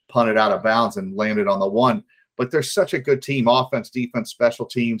punt it out of bounds and land it on the one. But they're such a good team, offense, defense, special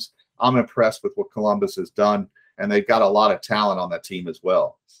teams. I'm impressed with what Columbus has done. And they've got a lot of talent on that team as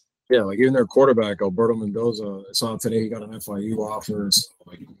well. Yeah, like even their quarterback, Alberto Mendoza, I saw today he got an FIU offer. So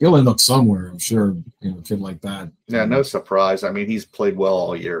he'll end up somewhere, I'm sure, a kid like that. Yeah, no surprise. I mean, he's played well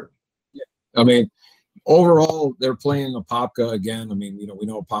all year. Yeah. I mean, overall, they're playing Apopka again. I mean, we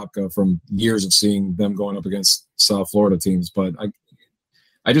know Apopka from years of seeing them going up against South Florida teams. But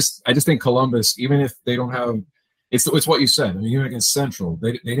I just think Columbus, even if they don't have – it's what you said. I mean, even against Central,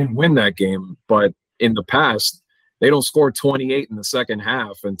 they didn't win that game. But in the past – they don't score 28 in the second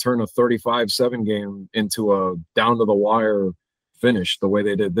half and turn a 35-7 game into a down-to-the-wire finish the way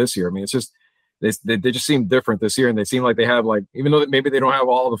they did this year. I mean, it's just they just seem different this year, and they seem like they have, even though maybe they don't have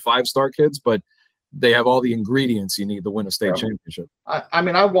all the 5-star kids, but they have all the ingredients you need to win a state championship. I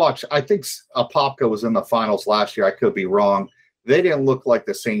think Apopka was in the finals last year. I could be wrong. They didn't look like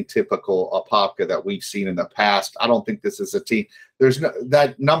the same typical Apopka that we've seen in the past. I don't think this is a team. There's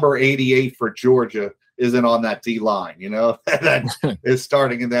that number 88 for Georgia isn't on that D line, that is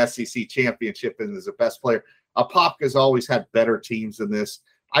starting in the SEC championship and is the best player. Apopka's always had better teams than this.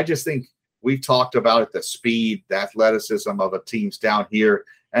 I just think we've talked about it, the speed, the athleticism of the teams down here,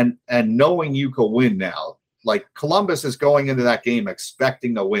 and knowing you can win now. Like Columbus is going into that game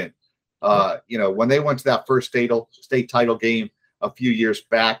expecting to win. When they went to that first state title game a few years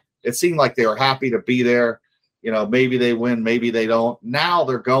back, it seemed like they were happy to be there. Maybe they win, maybe they don't. Now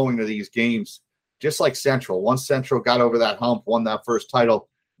they're going to these games just like Central. Once Central got over that hump, won that first title,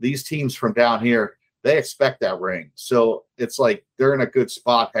 these teams from down here, they expect that ring. So it's like they're in a good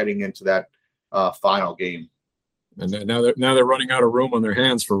spot heading into that final game. And now they're running out of room on their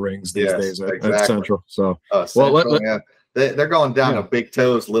hands for rings these days at Central. So they're going down to big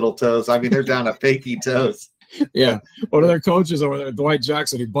toes, little toes. I mean, they're down to pinky toes. Yeah. One of their coaches over there, Dwight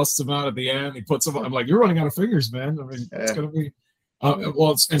Jackson, he busts them out at the end. He puts them. I'm like, you're running out of fingers, man. I mean, it's going to be.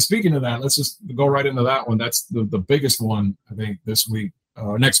 And speaking of that, let's just go right into that one. That's the biggest one, I think, this week,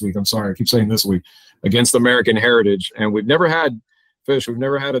 next week. I'm sorry. I keep saying this week against American Heritage. And we've never had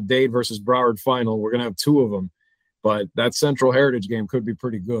a Dade versus Broward final. We're going to have 2 of them, but that Central Heritage game could be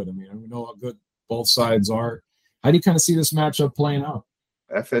pretty good. I mean, we know how good both sides are. How do you kind of see this matchup playing out?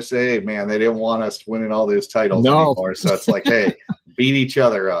 FSA, man, they didn't want us winning all those titles anymore. So it's like, hey, beat each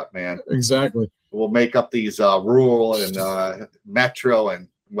other up, man. Exactly. We'll make up these rural and metro and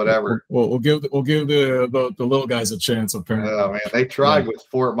whatever. We'll give the little guys a chance. Apparently, oh man, they tried with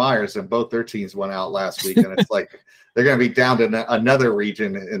Fort Myers, and both their teams went out last week, and it's like they're going to be down to another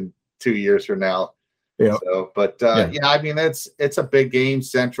region in 2 years from now. Yeah. So, but I mean, it's a big game.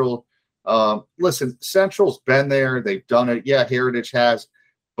 Central. Listen, Central's been there. They've done it. Yeah, Heritage has,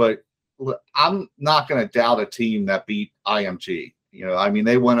 but I'm not going to doubt a team that beat IMG. I mean,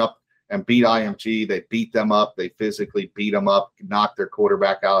 they went up and beat IMG. They beat them up. They physically beat them up, knocked their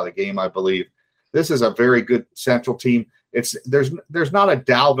quarterback out of the game, I believe. This is a very good Central team. There's not a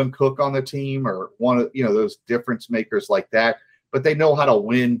Dalvin Cook on the team or one of those difference makers like that, but they know how to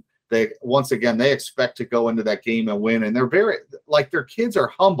win. They expect to go into that game and win, and they're very their kids are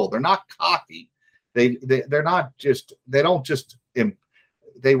humble. They're not cocky. They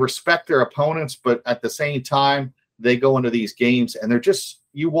respect their opponents, but at the same time they go into these games and they're just,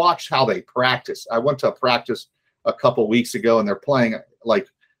 you watch how they practice. I went to a practice a couple weeks ago and they're playing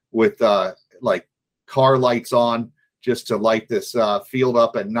with car lights on just to light this field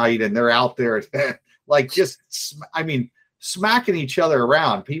up at night, and they're out there smacking each other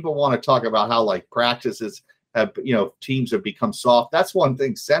around. People want to talk about how practices have, teams have become soft. That's one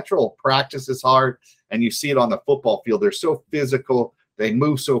thing. Central practices hard, and you see it on the football field. They're so physical. They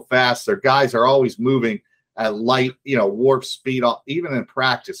move so fast. Their guys are always moving at light, warp speed. Even in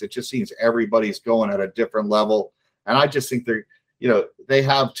practice, it just seems everybody's going at a different level. And I just think they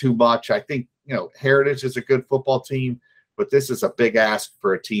have too much. I think, Heritage is a good football team, but this is a big ask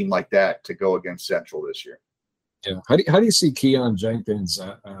for a team like that to go against Central this year. Yeah. How do you see Keon Jenkins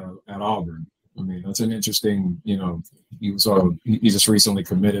at Auburn? I mean, that's an interesting, he just recently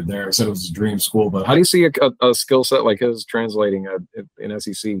committed there. I said it was his dream school, but how do you see a skill set like his translating in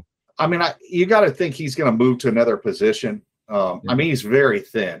SEC? I mean, you got to think he's going to move to another position. I mean, he's very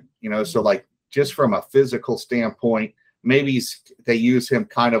thin, so just from a physical standpoint, maybe they use him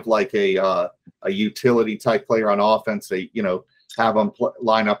kind of like a utility type player on offense. They, have him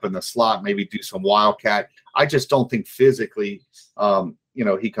line up in the slot, maybe do some wildcat. I just don't think physically,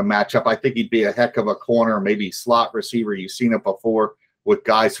 he can match up. I think he'd be a heck of a corner, maybe slot receiver. You've seen it before with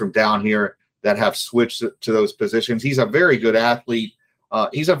guys from down here that have switched to those positions. He's a very good athlete.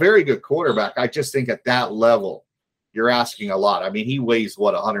 He's a very good quarterback. I just think at that level, you're asking a lot. I mean, he weighs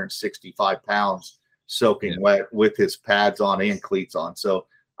 165 pounds soaking wet with his pads on and cleats on. So,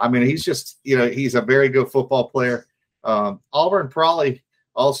 I mean, he's just, he's a very good football player. Auburn probably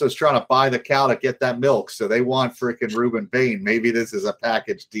also is trying to buy the cow to get that milk. So they want freaking Ruben Bain. Maybe this is a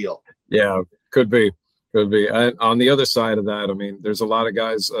package deal. Yeah, could be. And on the other side of that, I mean, there's a lot of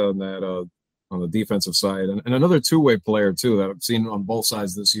guys on the defensive side and another two-way player too that I've seen on both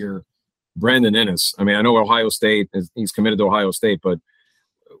sides this year, Brandon Inniss. I mean, I know Ohio State, he's committed to Ohio State, but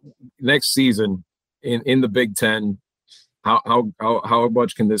next season in the Big Ten, how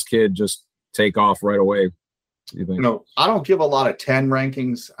much can this kid just take off right away? You think? I don't give a lot of 10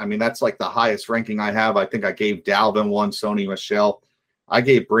 rankings. I mean, that's like the highest ranking I have. I think I gave Dalvin one, Sony Michel. I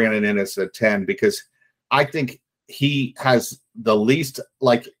gave Brandon Inniss a 10 because I think he has the least,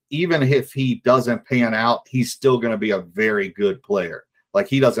 even if he doesn't pan out, he's still going to be a very good player.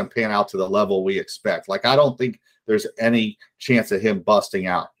 He doesn't pan out to the level we expect. I don't think there's any chance of him busting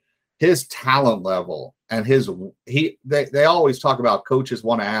out. His talent level and they always talk about, coaches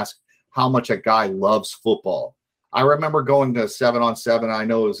want to ask how much a guy loves football. I remember going to 7-on-7. I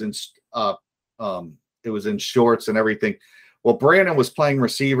know it was in shorts and everything. Well, Brandon was playing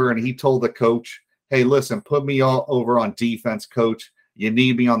receiver and he told the coach, "Hey, listen, put me all over on defense, coach. You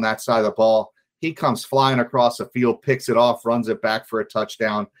need me on that side of the ball." He comes flying across the field, picks it off, runs it back for a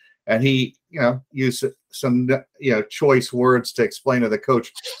touchdown. And he, used some, choice words to explain to the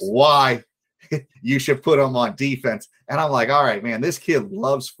coach why you should put him on defense. And I'm like, all right, man, this kid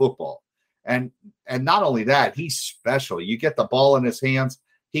loves football. And not only that, he's special. You get the ball in his hands,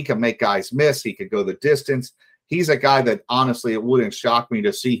 he can make guys miss. He could go the distance. He's a guy that, honestly, it wouldn't shock me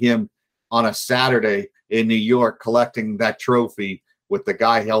to see him on a Saturday in New York collecting that trophy with the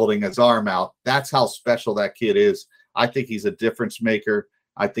guy holding his arm out. That's how special that kid is. I think he's a difference maker.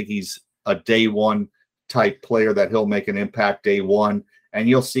 I think he's a day one type player that he'll make an impact day one, and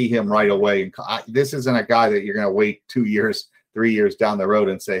you'll see him right away. This isn't a guy that you're going to wait 2 years, 3 years down the road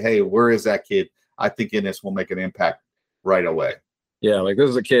and say, "Hey, where is that kid?" I think Inniss will make an impact right away. Yeah, this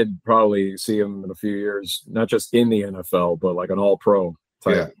is a kid, probably see him in a few years, not just in the NFL, but an all-pro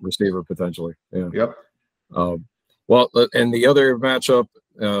type receiver potentially. Yeah. Yep. Well, and the other matchup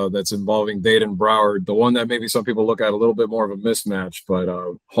that's involving Dayton Broward, the one that maybe some people look at a little bit more of a mismatch, but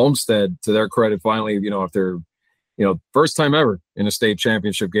Homestead, to their credit, finally, after first time ever in a state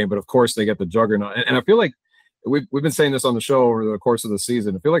championship game. But of course, they get the juggernaut. And I feel like we've been saying this on the show over the course of the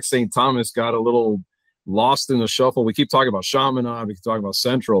season. I feel like St. Thomas got a little lost in the shuffle. We keep talking about Chaminade, we keep talking about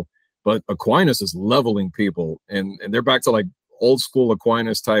Central, but Aquinas is leveling people, and they're back to like old school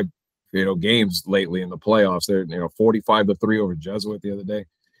Aquinas type, games lately in the playoffs. They're 45-3 over Jesuit the other day.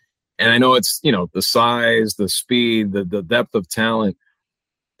 And I know it's the size, the speed, the depth of talent.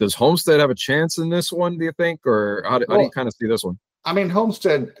 Does Homestead have a chance in this one, do you think, or how do you kind of see this one? I mean,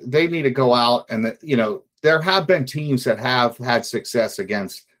 Homestead, they need to go out and there have been teams that have had success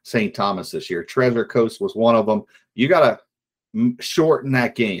against St. Thomas this year. Treasure Coast was one of them. You got to shorten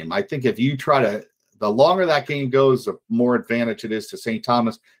that game. I think if you try to, the longer that game goes, the more advantage it is to St.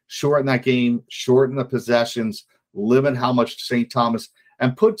 Thomas. Shorten that game, shorten the possessions, limit how much St. Thomas,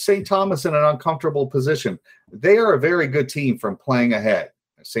 and put St. Thomas in an uncomfortable position. They are a very good team from playing ahead,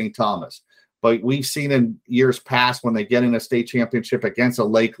 St. Thomas. But we've seen in years past when they get in a state championship against a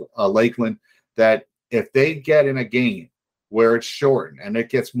Lakeland that if they get in a game where it's shortened and it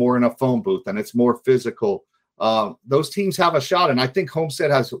gets more in a phone booth and it's more physical, those teams have a shot. And I think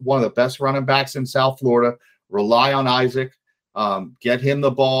Homestead has one of the best running backs in South Florida. Rely on Isaac. Get him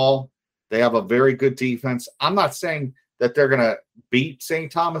the ball. They have a very good defense. I'm not saying that they're going to beat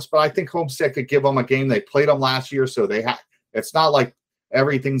St. Thomas, but I think Homestead could give them a game. They played them last year, so it's not like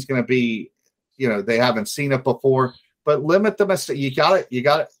everything's going to be, they haven't seen it before. But limit the mistake. You got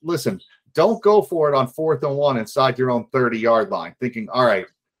it. Listen. Don't go for it on 4th and 1 inside your own 30-yard line, thinking, all right,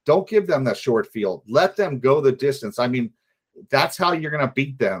 don't give them the short field. Let them go the distance. I mean, that's how you're going to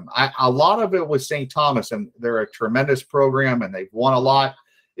beat them. A lot of it with St. Thomas, and they're a tremendous program, and they've won a lot,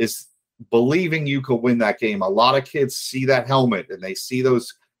 is believing you could win that game. A lot of kids see that helmet, and they see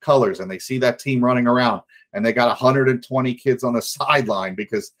those colors, and they see that team running around, and they got 120 kids on the sideline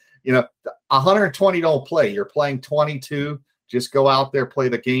because, 120 don't play. You're playing 22. Just go out there, play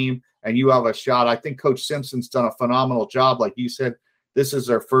the game, and you have a shot. I think Coach Simpson's done a phenomenal job. Like you said, this is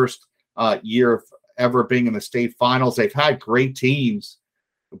their first year of ever being in the state finals. They've had great teams,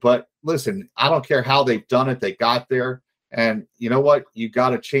 but listen, I don't care how they've done it. They got there, and you know what? You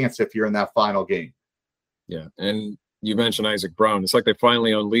got a chance if you're in that final game. Yeah, and you mentioned Isaac Brown. It's like they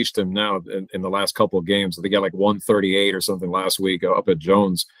finally unleashed him now in the last couple of games. They got like 138 or something last week up at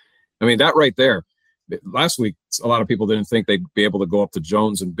Jones. I mean, that right there. Last week, a lot of people didn't think they'd be able to go up to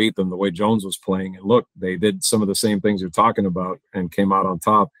Jones and beat them the way Jones was playing. And look, they did some of the same things you're talking about and came out on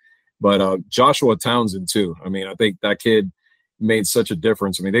top. But Joshua Townsend, too. I mean, I think that kid made such a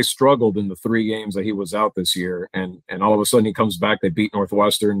difference. I mean, they struggled in the 3 games that he was out this year. And all of a sudden he comes back. They beat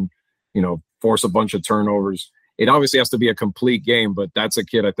Northwestern, force a bunch of turnovers. It obviously has to be a complete game, but that's a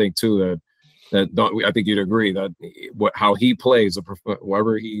kid, I think, too, that I think you'd agree that how he plays,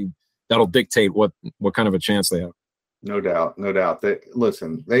 that'll dictate what kind of a chance they have. No doubt.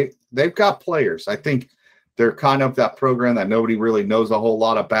 They've got players. I think they're kind of that program that nobody really knows a whole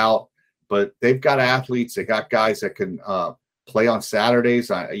lot about, but they've got athletes. They got guys that can play on Saturdays.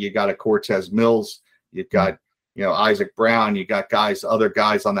 You got a Cortez Mills. You've got, Isaac Brown. You got other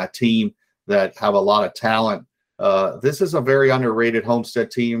guys on that team that have a lot of talent. This is a very underrated Homestead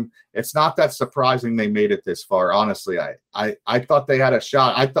team. It's not that surprising they made it this far. Honestly, I thought they had a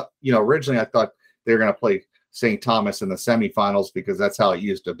shot. I thought, originally I thought they were going to play St. Thomas in the semifinals because that's how it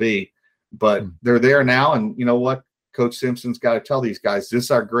used to be. But they're there now, and you know what? Coach Simpson's got to tell these guys, this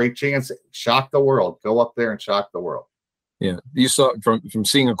is our great chance. Shock the world. Go up there and shock the world. Yeah, you saw from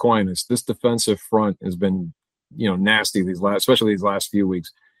seeing Aquinas, this defensive front has been, nasty especially these last few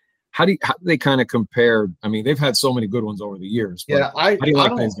weeks. How do they kind of compare? I mean, they've had so many good ones over the years. Yeah, how do you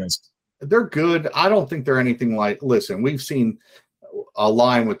like these guys? They're good. I don't think they're anything like. Listen, we've seen a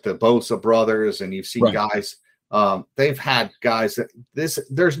line with the Bosa brothers, and you've seen guys. They've had guys that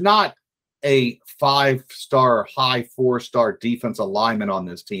there's not a 5-star, high 4-star defensive lineman on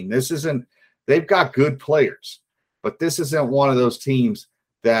this team. This isn't. They've got good players, but this isn't one of those teams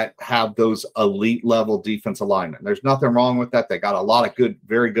that have those elite level defensive linemen. There's nothing wrong with that. They got a lot of good,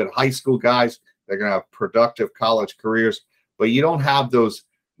 very good high school guys. They're going to have productive college careers, but you don't have those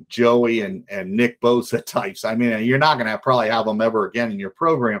Joey and Nick Bosa types. I mean, you're not going to probably have them ever again in your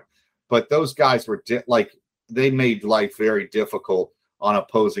program, but those guys were they made life very difficult on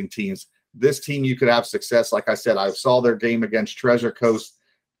opposing teams. This team, you could have success. Like I said, I saw their game against Treasure Coast.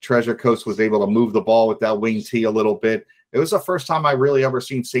 Treasure Coast was able to move the ball with that wing tee a little bit. It was the first time I really ever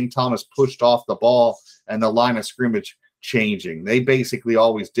seen St. Thomas pushed off the ball and the line of scrimmage changing. They basically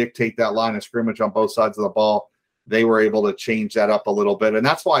always dictate that line of scrimmage on both sides of the ball. They were able to change that up a little bit. And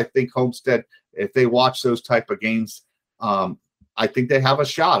that's why I think Homestead, if they watch those type of games, I I think they have a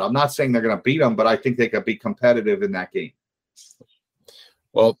shot. I'm not saying they're going to beat them, but I think they could be competitive in that game.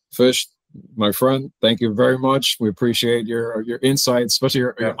 Well, Fish, my friend, thank you very much. We appreciate your insights, especially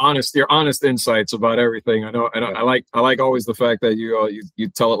your honest insights about everything. I know, and I like always the fact that you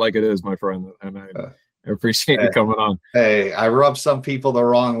tell it like it is, my friend, and I appreciate you coming on. Hey, I rub some people the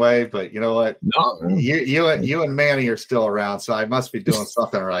wrong way, but you know what? No, you and Manny are still around, so I must be doing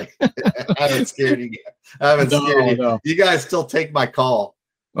something right. I haven't scared you. No. You guys still take my call.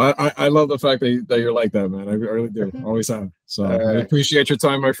 I love the fact that you're like that, man. I really do. Always have. So I appreciate your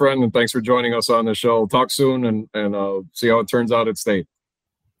time, my friend, and thanks for joining us on the show. Talk soon and see how it turns out at state.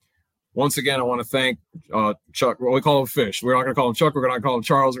 Once again, I want to thank Chuck. Well, we call him Fish. We're not going to call him Chuck. We're going to call him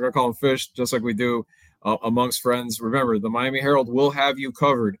Charles. We're going to call him Fish, just like we do amongst friends. Remember, the Miami Herald will have you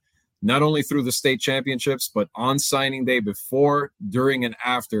covered not only through the state championships, but on signing day, before, during, and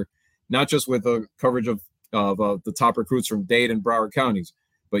after, not just with the coverage of the top recruits from Dade and Broward counties,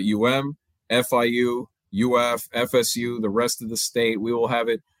 but UM, FIU, UF, FSU, the rest of the state. We will have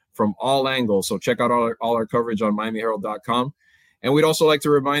it from all angles. So check out all our coverage on MiamiHerald.com. And we'd also like to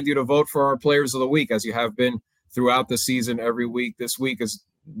remind you to vote for our players of the week, as you have been throughout the season every week. This week is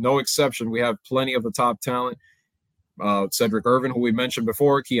no exception. We have plenty of the top talent. Cedric Irvin, who we mentioned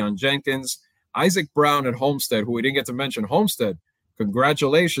before, Keon Jenkins, Isaac Brown at Homestead, who we didn't get to mention. Homestead,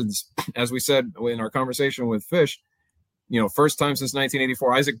 congratulations. As we said in our conversation with Fish, first time since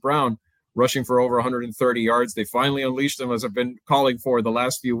 1984, Isaac Brown rushing for over 130 yards. They finally unleashed him, as I've been calling for the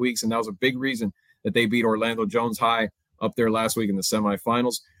last few weeks, and that was a big reason that they beat Orlando Jones High up there last week in the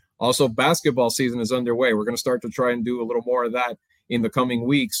semifinals. Also, basketball season is underway. We're going to start to try and do a little more of that in the coming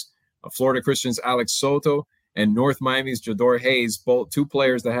weeks. Florida Christian's Alex Soto and North Miami's Jador Hayes, both two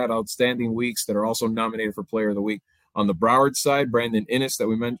players that had outstanding weeks that are also nominated for Player of the Week. On the Broward side, Brandon Innes,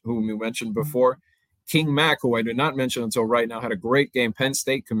 whom we mentioned before. King Mack, who I did not mention until right now, had a great game. Penn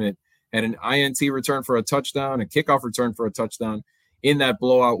State commit, had an INT return for a touchdown, a kickoff return for a touchdown in that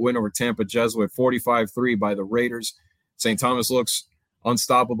blowout win over Tampa Jesuit, 45-3 by the Raiders. St. Thomas looks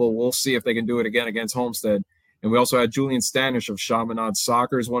unstoppable. We'll see if they can do it again against Homestead. And we also had Julian Stanish of Chaminade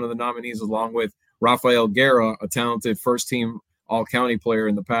Soccer as one of the nominees, along with Rafael Guerra, a talented first-team all-county player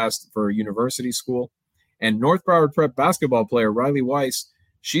in the past for university school. And North Broward Prep basketball player Riley Weiss,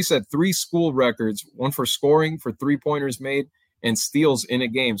 she set 3 school records, one for scoring, for three-pointers made, and steals in a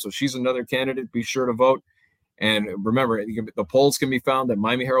game. So she's another candidate. Be sure to vote. And remember, the polls can be found at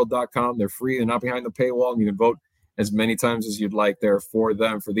MiamiHerald.com. They're free. They're not behind the paywall, and you can vote as many times as you'd like there for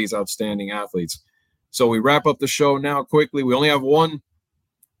them, for these outstanding athletes. So we wrap up the show now quickly. We only have one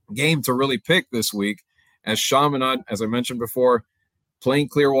game to really pick this week, as Chaminade, as I mentioned before, playing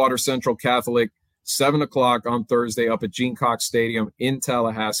Clearwater Central Catholic, 7 o'clock on Thursday up at Gene Cox Stadium in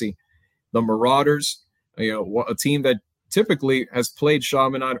Tallahassee. The Marauders, a team that typically has played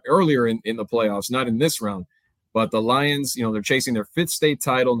Chaminade earlier in the playoffs, not in this round. But the Lions, they're chasing their 5th state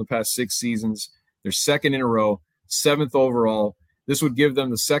title in the past 6 seasons. They're 2nd in a row, 7th overall. This would give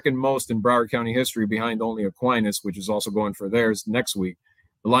them the 2nd most in Broward County history, behind only Aquinas, which is also going for theirs next week.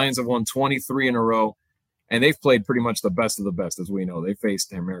 The Lions have won 23 in a row, and they've played pretty much the best of the best, as we know. They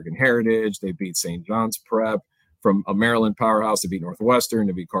faced American Heritage. They beat St. John's Prep from a Maryland powerhouse. They beat Northwestern.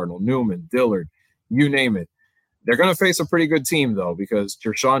 They beat Cardinal Newman, Dillard, you name it. They're going to face a pretty good team, though, because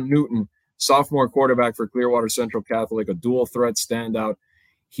Jershawn Newton, sophomore quarterback for Clearwater Central Catholic, a dual threat standout.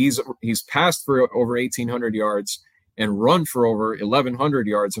 He's passed for over 1,800 yards and run for over 1,100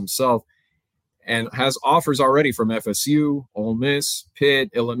 yards himself, and has offers already from FSU, Ole Miss,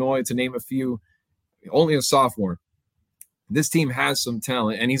 Pitt, Illinois, to name a few. Only a sophomore. This team has some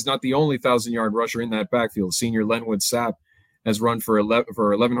talent, and he's not the only 1,000-yard rusher in that backfield. Senior Lenwood Sapp has run for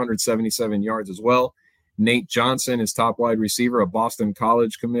 1,177 yards as well. Nate Johnson is top wide receiver, a Boston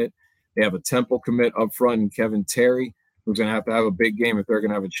College commit. They have a Temple commit up front, and Kevin Terry, who's going to have a big game if they're going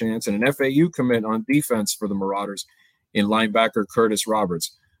to have a chance, and an FAU commit on defense for the Marauders in linebacker Curtis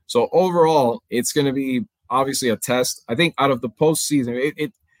Roberts. So overall, it's going to be obviously a test. I think out of the postseason,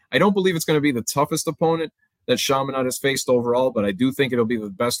 I don't believe it's going to be the toughest opponent that Chaminade has faced overall, but I do think it'll be the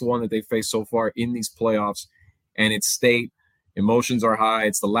best one that they've faced so far in these playoffs. And it's state. Emotions are high.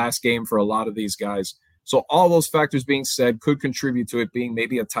 It's the last game for a lot of these guys. So all those factors being said could contribute to it being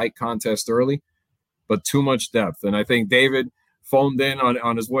maybe a tight contest early, but too much depth. And I think David phoned in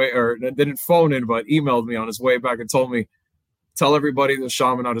on his way, or didn't phone in, but emailed me on his way back and told me, tell everybody that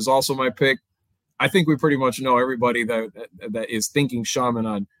Chaminade is also my pick. I think we pretty much know everybody that is thinking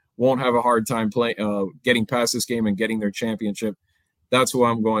Chaminade won't have a hard time getting past this game and getting their championship. That's who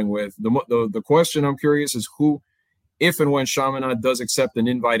I'm going with. The question I'm curious is who, if and when Chaminade does accept an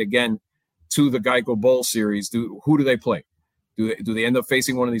invite again to the Geico Bowl Series, who do they play? Do they end up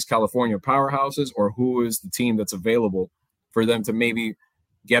facing one of these California powerhouses, or who is the team that's available for them to maybe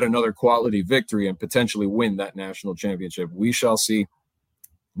get another quality victory and potentially win that national championship? We shall see.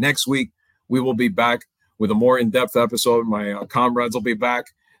 Next week, we will be back with a more in-depth episode. My comrades will be back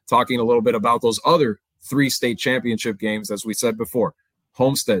talking a little bit about those other 3 state championship games, as we said before.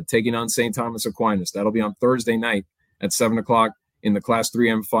 Homestead taking on St. Thomas Aquinas. That'll be on Thursday night at 7 o'clock in the Class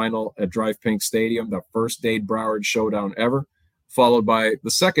 3M final at Drive Pink Stadium, the first Dade-Broward showdown ever, followed by the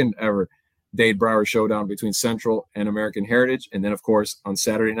second ever Dade-Broward showdown between Central and American Heritage. And then, of course, on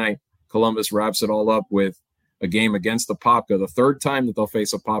Saturday night, Columbus wraps it all up with a game against the Popka, the third time that they'll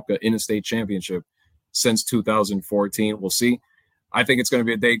face a Popka in a state championship since 2014. We'll see. I think it's going to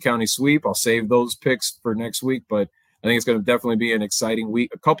be a Dade County sweep. I'll save those picks for next week, but I think it's going to definitely be an exciting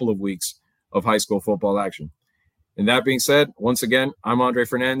week, a couple of weeks of high school football action. And that being said, once again, I'm Andre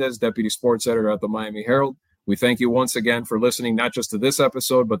Fernandez, Deputy Sports Editor at the Miami Herald. We thank you once again for listening, not just to this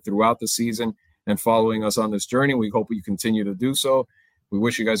episode, but throughout the season and following us on this journey. We hope you continue to do so. We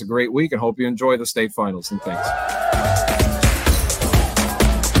wish you guys a great week and hope you enjoy the state finals. And thanks.